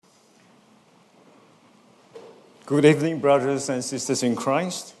Good evening, brothers and sisters in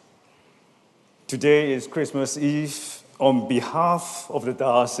Christ. Today is Christmas Eve. On behalf of the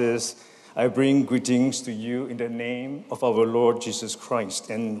diocese, I bring greetings to you in the name of our Lord Jesus Christ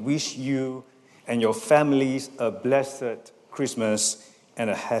and wish you and your families a blessed Christmas and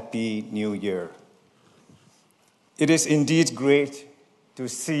a happy New Year. It is indeed great to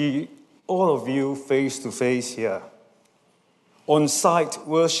see all of you face to face here. On-site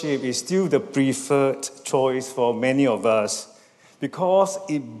worship is still the preferred choice for many of us because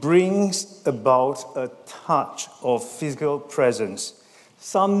it brings about a touch of physical presence,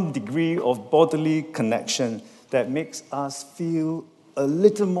 some degree of bodily connection that makes us feel a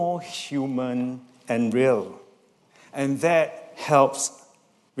little more human and real. And that helps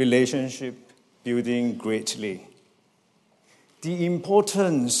relationship building greatly. The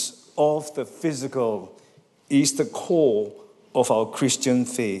importance of the physical is the core of our Christian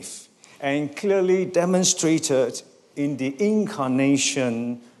faith and clearly demonstrated in the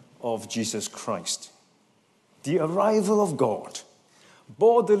incarnation of Jesus Christ. The arrival of God,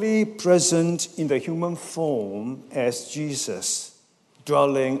 bodily present in the human form as Jesus,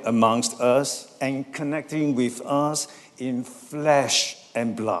 dwelling amongst us and connecting with us in flesh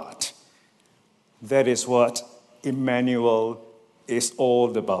and blood. That is what Emmanuel is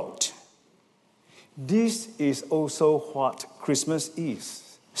all about. This is also what Christmas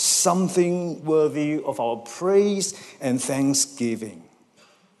is, something worthy of our praise and thanksgiving.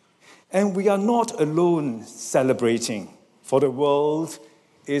 And we are not alone celebrating, for the world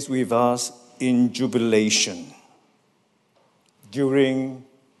is with us in jubilation. During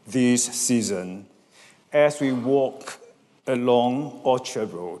this season, as we walk along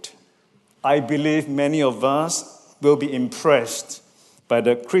Orchard Road, I believe many of us will be impressed by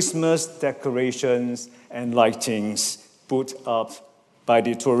the Christmas decorations and lightings put up by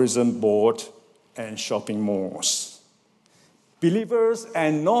the tourism board and shopping malls. Believers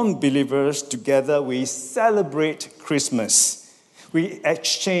and non-believers together, we celebrate Christmas. We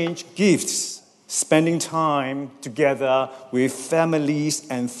exchange gifts, spending time together with families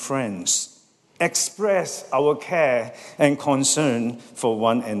and friends, express our care and concern for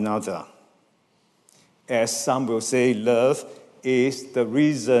one another. As some will say, love is the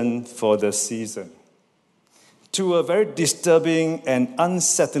reason for the season. To a very disturbing and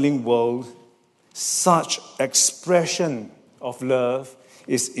unsettling world, such expression of love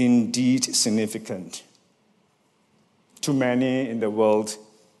is indeed significant. To many in the world,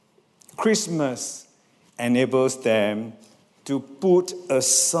 Christmas enables them to put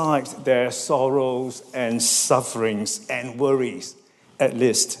aside their sorrows and sufferings and worries, at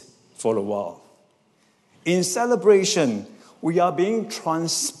least for a while. In celebration, we are being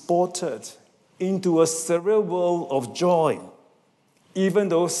transported into a surreal world of joy, even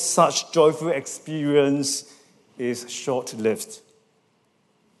though such joyful experience is short-lived.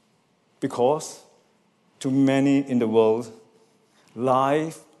 Because to many in the world,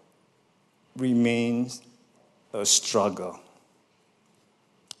 life remains a struggle.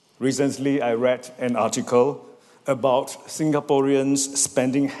 Recently, I read an article about Singaporeans'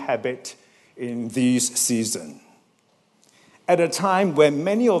 spending habit in this season. At a time when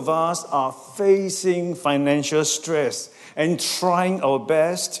many of us are facing financial stress and trying our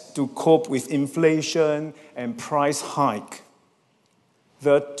best to cope with inflation and price hike,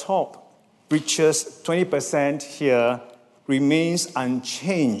 the top richest 20% here remains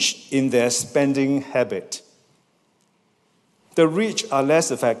unchanged in their spending habit. The rich are less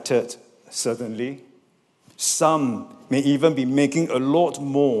affected, certainly. Some may even be making a lot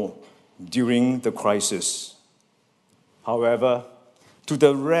more during the crisis. However, to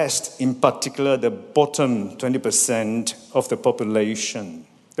the rest, in particular the bottom 20% of the population,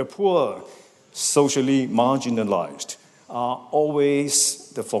 the poor, socially marginalized, are always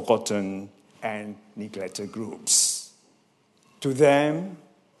the forgotten and neglected groups. To them,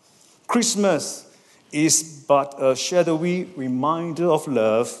 Christmas is but a shadowy reminder of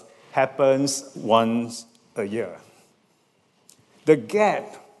love happens once a year. The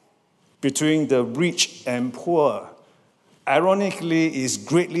gap between the rich and poor ironically is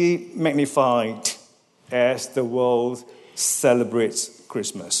greatly magnified as the world celebrates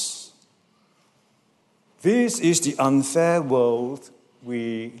Christmas. This is the unfair world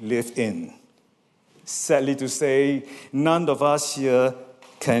we live in. Sadly to say, none of us here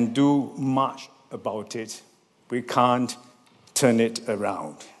can do much about it. We can't turn it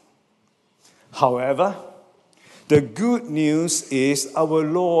around. However, the good news is our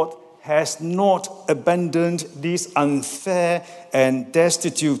Lord has not abandoned this unfair and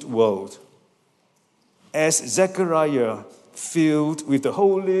destitute world. As Zechariah, filled with the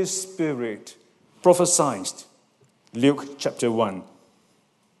Holy Spirit, prophesied, Luke chapter 1.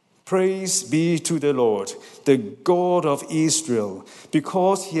 Praise be to the Lord, the God of Israel,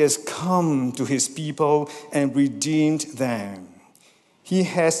 because he has come to his people and redeemed them. He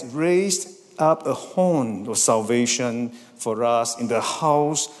has raised up a horn of salvation for us in the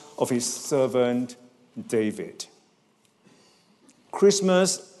house of his servant David.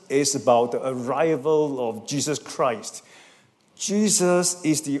 Christmas is about the arrival of Jesus Christ. Jesus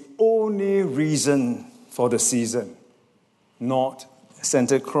is the only reason for the season, not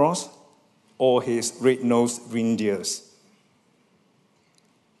Santa Claus or his red-nosed reindeers.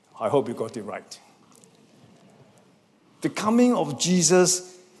 I hope you got it right. The coming of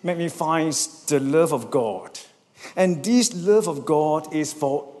Jesus made me find the love of God. And this love of God is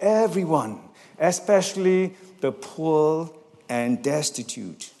for everyone, especially the poor and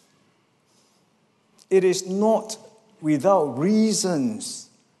destitute. It is not without reasons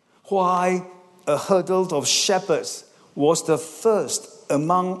why a herd of shepherds was the first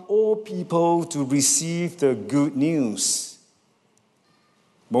among all people to receive the good news.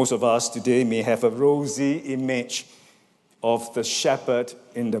 Most of us today may have a rosy image of the shepherd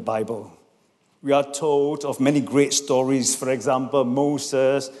in the Bible. We are told of many great stories, for example,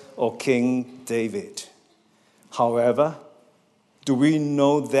 Moses or King David. However, do we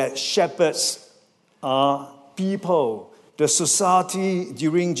know that shepherds are people the society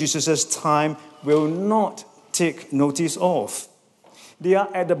during Jesus' time will not take notice of? They are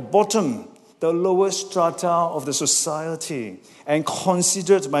at the bottom, the lowest strata of the society, and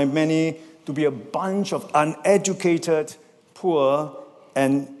considered by many to be a bunch of uneducated, poor,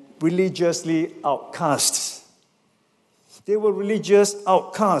 and religiously outcasts. They were religious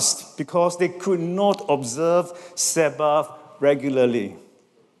outcasts because they could not observe Sabbath regularly.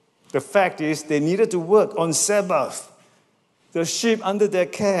 The fact is, they needed to work on Sabbath. The sheep under their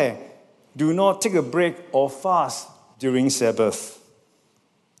care do not take a break or fast during Sabbath.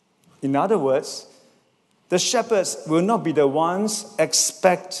 In other words, the shepherds will not be the ones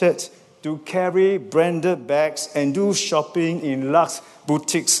expected to carry branded bags and do shopping in luxe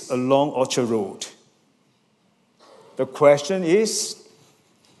boutiques along Orchard Road. The question is,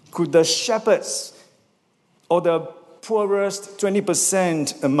 could the shepherds or the poorest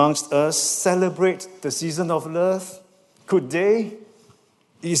 20% amongst us celebrate the season of love? Could they?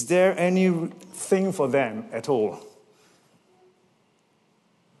 Is there anything for them at all?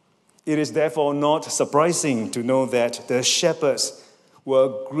 It is therefore not surprising to know that the shepherds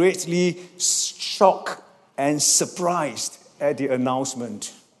were greatly shocked and surprised at the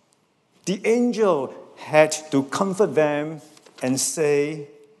announcement. The angel had to comfort them and say,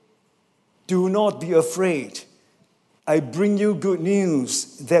 "Do not be afraid. I bring you good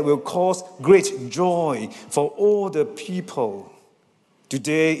news that will cause great joy for all the people.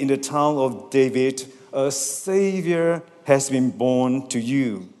 Today in the town of David, a Savior has been born to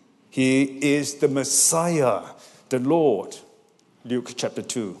you. He is the Messiah, the Lord." Luke chapter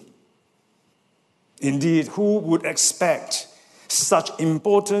 2. Indeed, who would expect such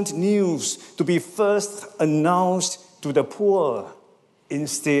important news to be first announced to the poor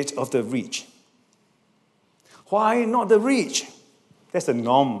instead of the rich? Why not the rich? That's the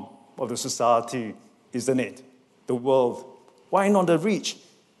norm of the society, isn't it? The world. Why not the rich,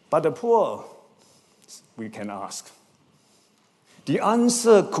 but the poor? We can ask. The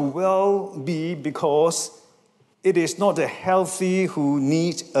answer could well be because it is not the healthy who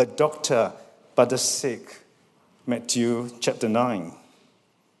need a doctor, but the sick. Matthew chapter 9.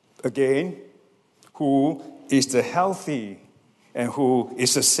 Again, who is the healthy and who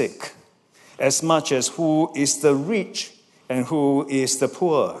is the sick? As much as who is the rich and who is the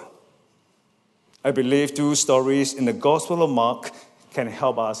poor. I believe two stories in the Gospel of Mark can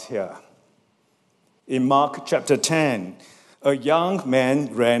help us here. In Mark chapter 10, a young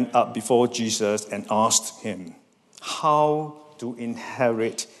man ran up before Jesus and asked him how to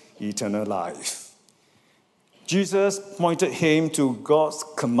inherit eternal life. Jesus pointed him to God's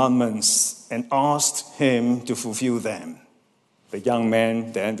commandments and asked him to fulfill them. The young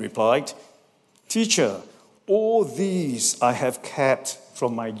man then replied, "Teacher, all these I have kept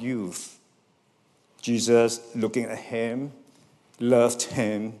from my youth." Jesus, looking at him, loved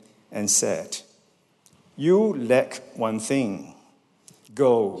him and said, "You lack one thing.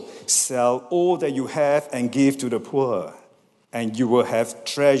 Go, sell all that you have and give to the poor, and you will have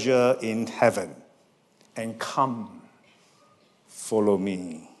treasure in heaven. And come, follow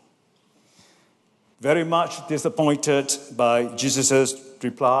me." Very much disappointed by Jesus'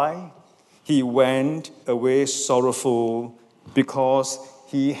 reply, he went away sorrowful because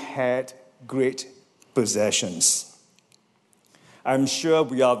he had great possessions. I'm sure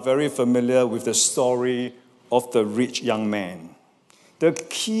we are very familiar with the story of the rich young man. The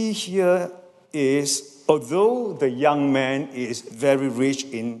key here is, although the young man is very rich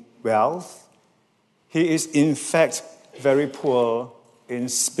in wealth, he is in fact very poor in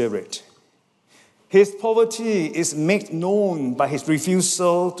spirit. His poverty is made known by his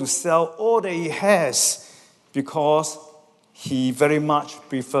refusal to sell all that he has because he very much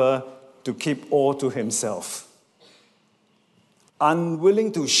prefers to keep all to himself.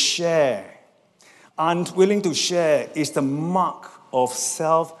 Unwilling to share is the mark of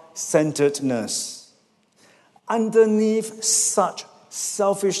self-centeredness. Underneath such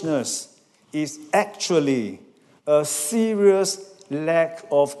selfishness is actually a serious lack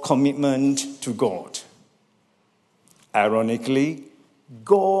of commitment to God. Ironically,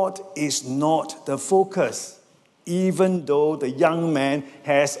 God is not the focus, even though the young man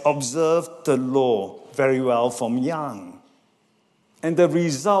has observed the law very well from young. And the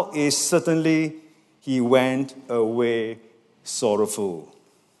result is certainly he went away sorrowful.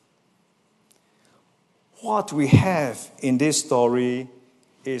 What we have in this story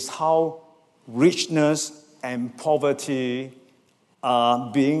is how richness and poverty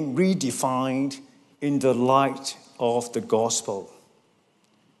are being redefined in the light of the gospel.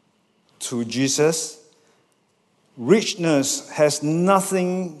 To Jesus, richness has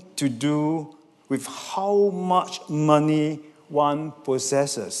nothing to do with how much money one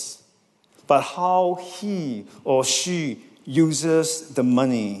possesses, but how he or she uses the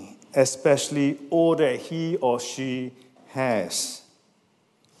money, especially all that he or she has.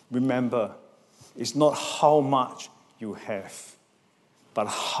 Remember, it's not how much you have, but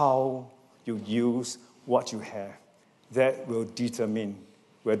how you use what you have. That will determine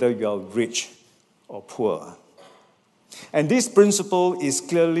whether you are rich or poor. And this principle is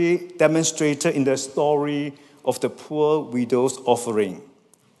clearly demonstrated in the story of the poor widow's offering,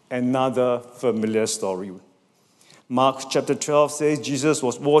 another familiar story. Mark chapter 12 says Jesus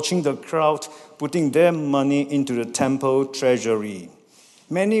was watching the crowd putting their money into the temple treasury.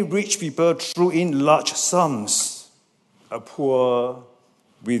 Many rich people threw in large sums. A poor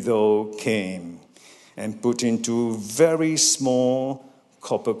widow came and put in 2 very small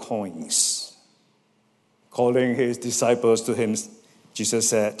copper coins. Calling his disciples to him, Jesus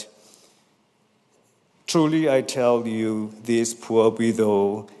said, "Truly I tell you, this poor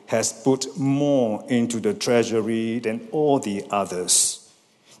widow has put more into the treasury than all the others.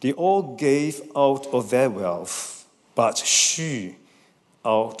 They all gave out of their wealth, but she,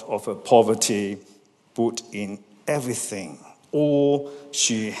 out of her poverty, put in everything, all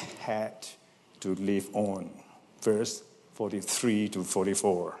she had to live on." Verse 43 to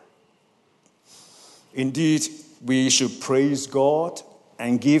 44. Indeed, we should praise God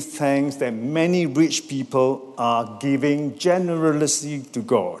and give thanks that many rich people are giving generously to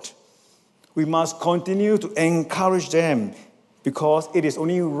God. We must continue to encourage them because it is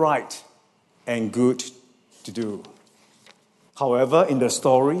only right and good to do. However, in the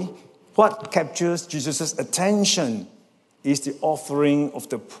story, what captures Jesus' attention is the offering of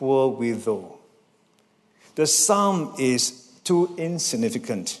the poor widow. The sum is too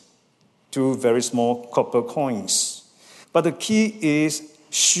insignificant, 2 very small copper coins. But the key is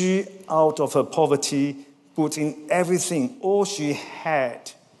she, out of her poverty, put in everything, all she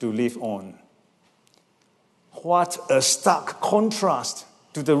had to live on. What a stark contrast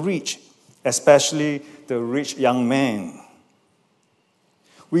to the rich, especially the rich young man.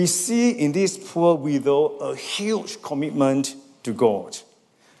 We see in this poor widow a huge commitment to God,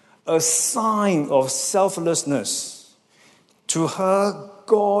 a sign of selflessness. To her,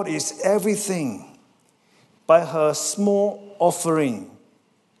 God is everything. By her small offering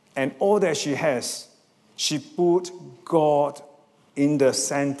and all that she has, she put God in the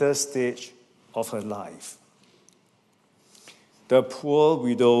center stage of her life. The poor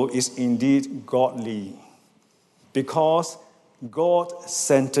widow is indeed godly because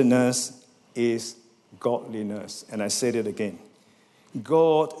God-centeredness is godliness. And I said it again.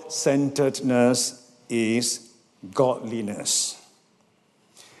 God-centeredness is godliness.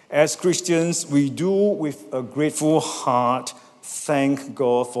 As Christians, we do with a grateful heart thank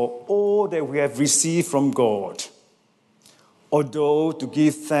God for all that we have received from God. Although to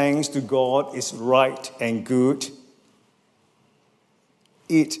give thanks to God is right and good,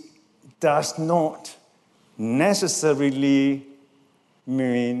 it does not necessarily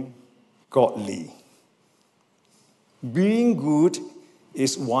mean godly. Being good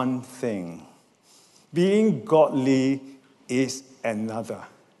is one thing. Being godly is another.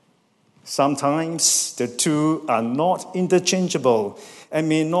 Sometimes the two are not interchangeable and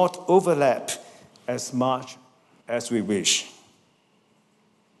may not overlap as much as we wish.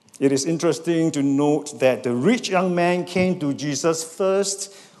 It is interesting to note that the rich young man came to Jesus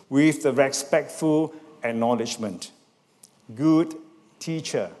first with the respectful acknowledgement. Good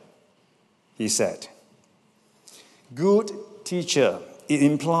teacher, he said. Good teacher. It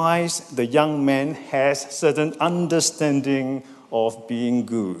implies the young man has certain understanding of being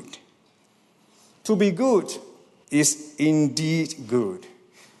good. To be good is indeed good.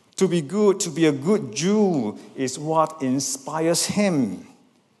 To be good, to be a good Jew, is what inspires him.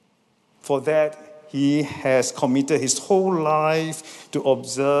 For that, he has committed his whole life to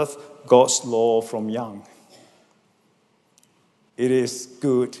observe God's law from young. It is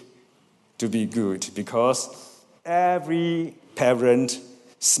good to be good because every parent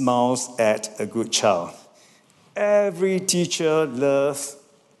smiles at a good child. Every teacher loves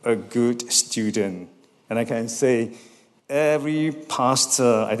a good student. And I can say every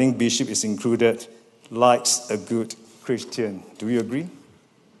pastor, I think bishop is included, likes a good Christian. Do you agree?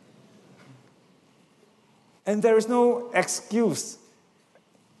 And there is no excuse.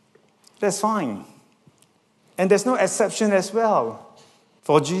 That's fine. And there's no exception as well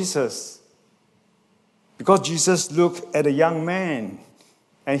for Jesus. Because Jesus looked at a young man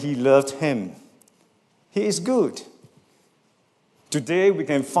and he loved him. He is good. Today we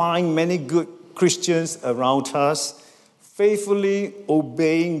can find many good Christians around us faithfully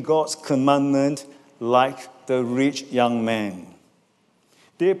obeying God's commandment like the rich young man.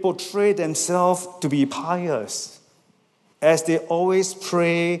 They portray themselves to be pious as they always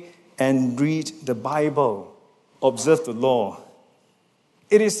pray and read the Bible, observe the law.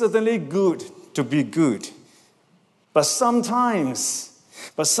 It is certainly good to be good. But sometimes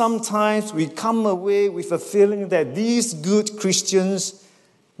we come away with a feeling that these good Christians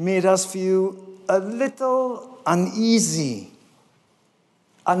made us feel a little uneasy,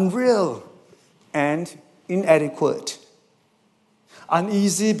 unreal, and inadequate.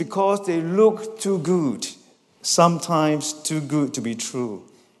 Uneasy because they look too good, sometimes too good to be true,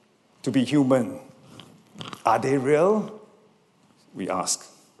 to be human. Are they real? We ask.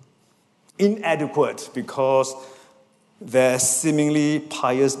 Inadequate because their seemingly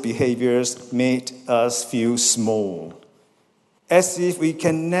pious behaviors made us feel small, as if we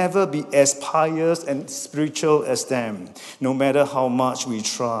can never be as pious and spiritual as them, no matter how much we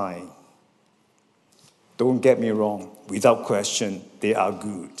try. Don't get me wrong, without question, they are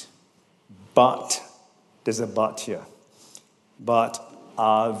good. But, there's a but here. But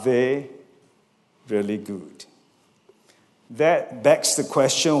are they really good? That begs the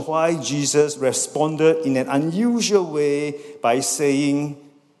question why Jesus responded in an unusual way by saying,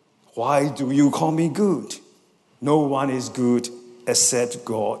 "Why do you call me good? No one is good except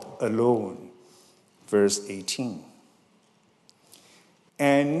God alone." Verse 18.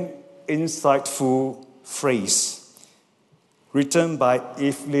 An insightful phrase written by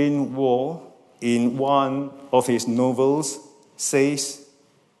Evelyn Waugh in one of his novels says,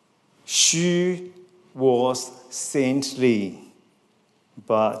 "She was saintly,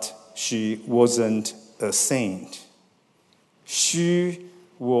 but she wasn't a saint. She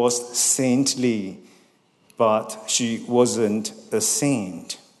was saintly, but she wasn't a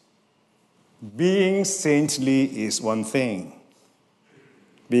saint." Being saintly is one thing.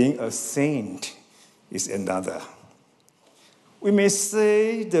 Being a saint is another. We may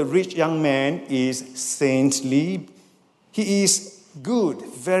say the rich young man is saintly. He is good,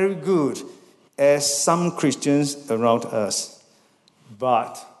 very good, as some Christians around us.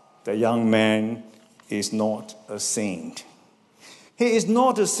 But the young man is not a saint. He is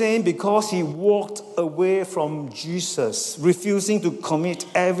not a saint because he walked away from Jesus, refusing to commit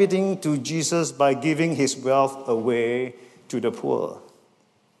everything to Jesus by giving his wealth away to the poor.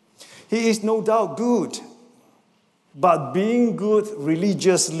 He is no doubt good, but being good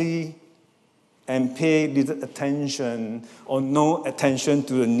religiously and pay little attention or no attention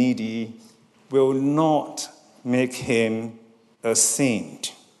to the needy will not make him a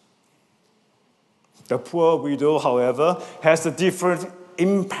saint. The poor widow, however, has a different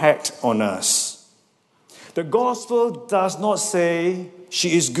impact on us. The gospel does not say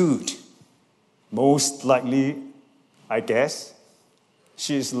she is good. Most likely, I guess,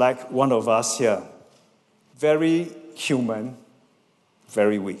 she is like one of us here. Very human,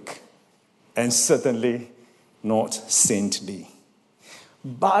 very weak, and certainly not saintly.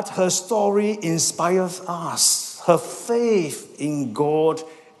 But her story inspires us. Her faith in God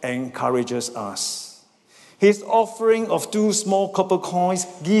encourages us. His offering of 2 small copper coins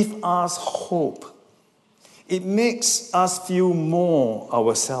gives us hope. It makes us feel more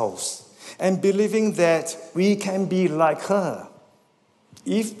ourselves and believing that we can be like her.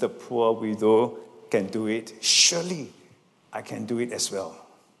 If the poor widow can do it, surely I can do it as well.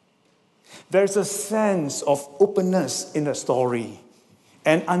 There's a sense of openness in the story,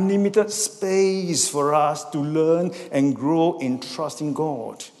 and unlimited space for us to learn and grow in trusting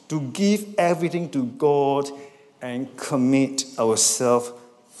God, to give everything to God and commit ourselves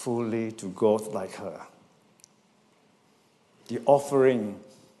fully to God like her. The offering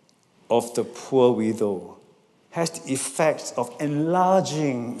of the poor widow has the effect of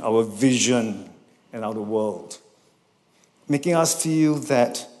enlarging our vision and our world, making us feel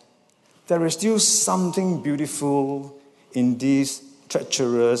that there is still something beautiful in this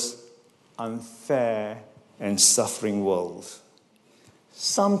treacherous, unfair, and suffering world.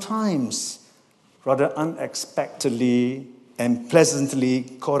 Sometimes, rather unexpectedly and pleasantly,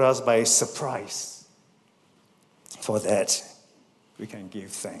 caught us by surprise. For that, we can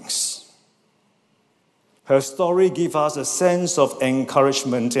give thanks. Her story gives us a sense of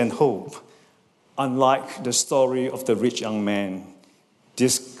encouragement and hope, unlike the story of the rich young man,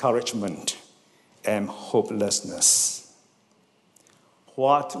 discouragement and hopelessness.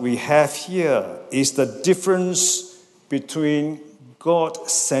 What we have here is the difference between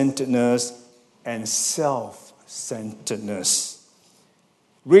God-centeredness and self-centeredness,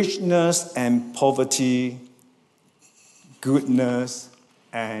 richness and poverty, goodness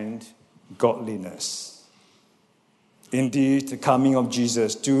and godliness. Indeed, the coming of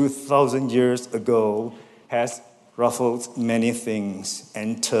Jesus 2,000 years ago has ruffled many things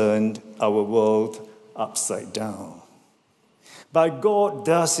and turned our world upside down. But God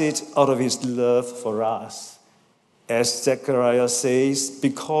does it out of his love for us. As Zechariah says,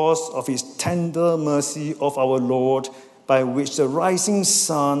 because of his tender mercy of our Lord, by which the rising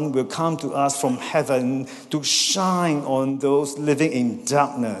sun will come to us from heaven to shine on those living in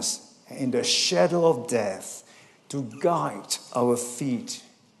darkness and in the shadow of death, to guide our feet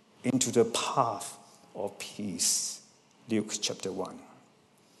into the path of peace. Luke chapter 1.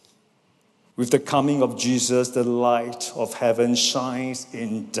 With the coming of Jesus, the light of heaven shines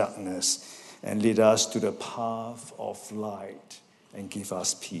in darkness and leads us to the path of light and give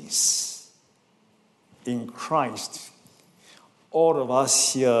us peace. In Christ, all of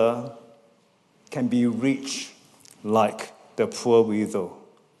us here can be rich like the poor widow.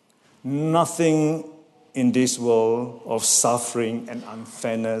 Nothing in this world of suffering and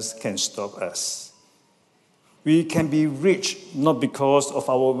unfairness can stop us. We can be rich not because of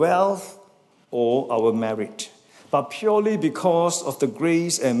our wealth or our merit, but purely because of the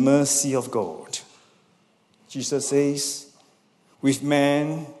grace and mercy of God. Jesus says, with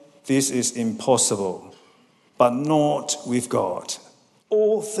man this is impossible, but not with God.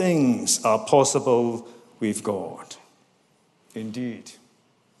 All things are possible with God. Indeed,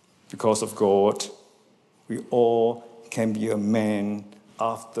 because of God, we all can be a man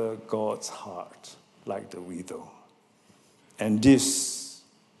after God's heart, like the widow. And this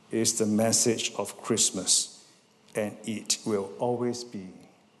is the message of Christmas, and it will always be.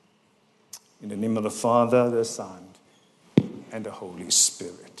 In the name of the Father, the Son, and the Holy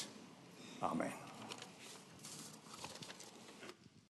Spirit. Amen.